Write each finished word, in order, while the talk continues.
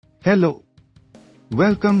Hello.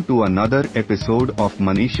 Welcome to another episode of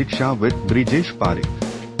Money Shiksha with Brijesh Parekh.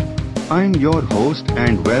 I am your host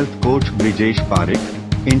and wealth coach Brijesh Parekh.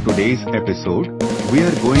 In today's episode, we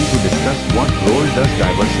are going to discuss what role does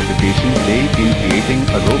diversification play in creating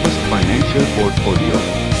a robust financial portfolio.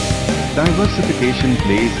 Diversification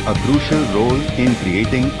plays a crucial role in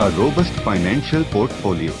creating a robust financial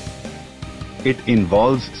portfolio. It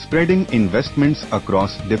involves spreading investments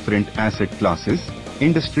across different asset classes,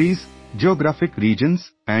 industries, geographic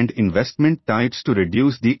regions, and investment types to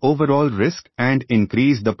reduce the overall risk and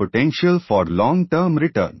increase the potential for long-term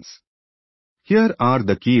returns. Here are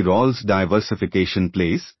the key roles diversification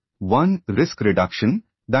plays. 1. Risk reduction.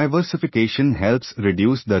 Diversification helps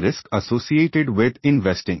reduce the risk associated with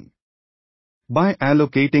investing. By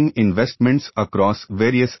allocating investments across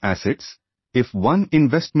various assets, if one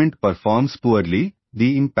investment performs poorly,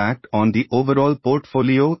 the impact on the overall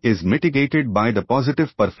portfolio is mitigated by the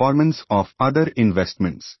positive performance of other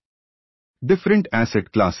investments. Different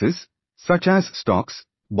asset classes, such as stocks,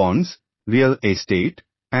 bonds, real estate,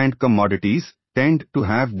 and commodities, tend to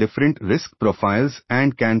have different risk profiles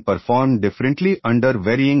and can perform differently under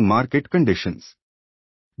varying market conditions.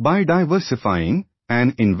 By diversifying,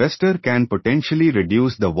 an investor can potentially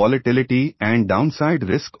reduce the volatility and downside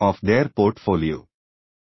risk of their portfolio.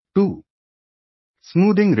 2.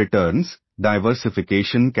 Smoothing returns.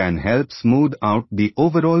 Diversification can help smooth out the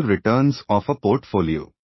overall returns of a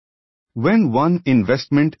portfolio. When one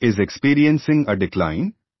investment is experiencing a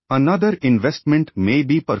decline, another investment may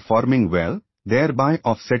be performing well, thereby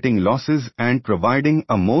offsetting losses and providing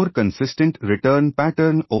a more consistent return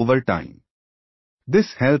pattern over time.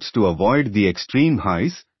 This helps to avoid the extreme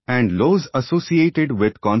highs and lows associated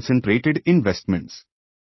with concentrated investments.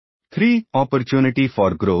 3. Opportunity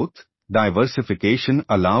for growth. Diversification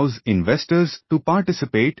allows investors to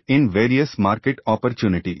participate in various market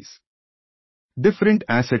opportunities. Different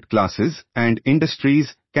asset classes and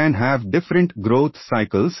industries can have different growth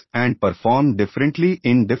cycles and perform differently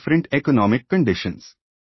in different economic conditions.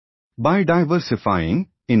 By diversifying,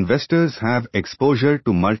 investors have exposure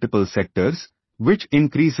to multiple sectors, which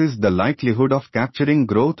increases the likelihood of capturing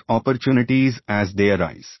growth opportunities as they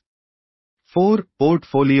arise. 4.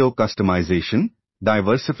 Portfolio customization.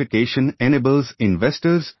 Diversification enables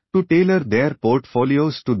investors to tailor their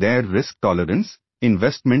portfolios to their risk tolerance,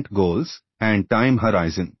 investment goals, and time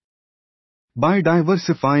horizon. By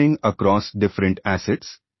diversifying across different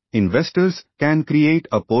assets, investors can create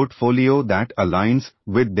a portfolio that aligns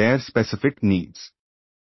with their specific needs.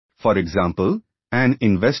 For example, an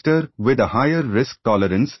investor with a higher risk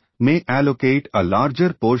tolerance may allocate a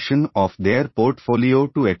larger portion of their portfolio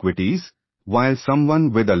to equities, while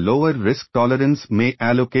someone with a lower risk tolerance may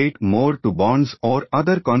allocate more to bonds or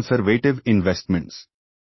other conservative investments.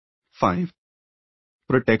 5.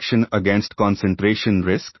 Protection against concentration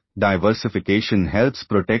risk. Diversification helps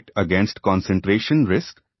protect against concentration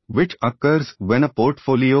risk, which occurs when a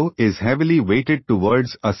portfolio is heavily weighted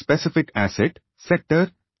towards a specific asset,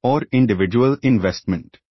 sector, or individual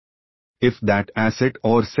investment. If that asset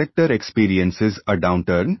or sector experiences a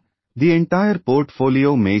downturn, the entire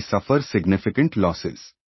portfolio may suffer significant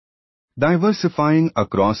losses. Diversifying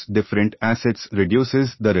across different assets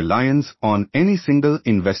reduces the reliance on any single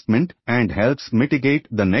investment and helps mitigate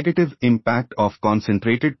the negative impact of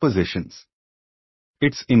concentrated positions.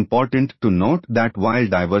 It's important to note that while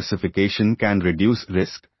diversification can reduce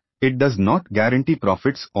risk, it does not guarantee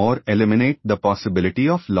profits or eliminate the possibility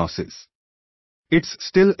of losses. It's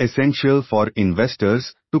still essential for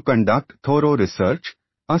investors to conduct thorough research,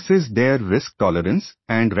 assess their risk tolerance,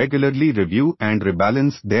 and regularly review and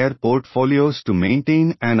rebalance their portfolios to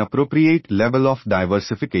maintain an appropriate level of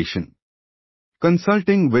diversification.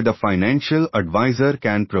 Consulting with a financial advisor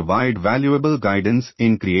can provide valuable guidance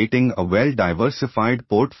in creating a well-diversified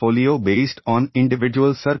portfolio based on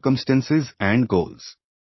individual circumstances and goals.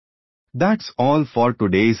 That's all for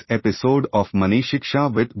today's episode of Money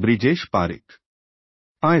Shiksha with Brijesh Parekh.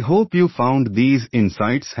 I hope you found these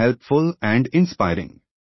insights helpful and inspiring.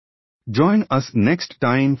 Join us next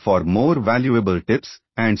time for more valuable tips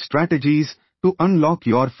and strategies to unlock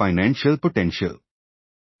your financial potential.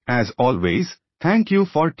 As always, thank you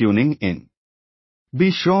for tuning in.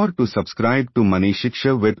 Be sure to subscribe to Money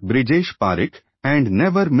Shiksha with Brijesh Parekh and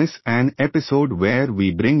never miss an episode where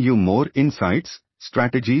we bring you more insights,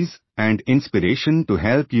 strategies, and inspiration to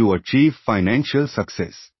help you achieve financial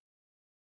success.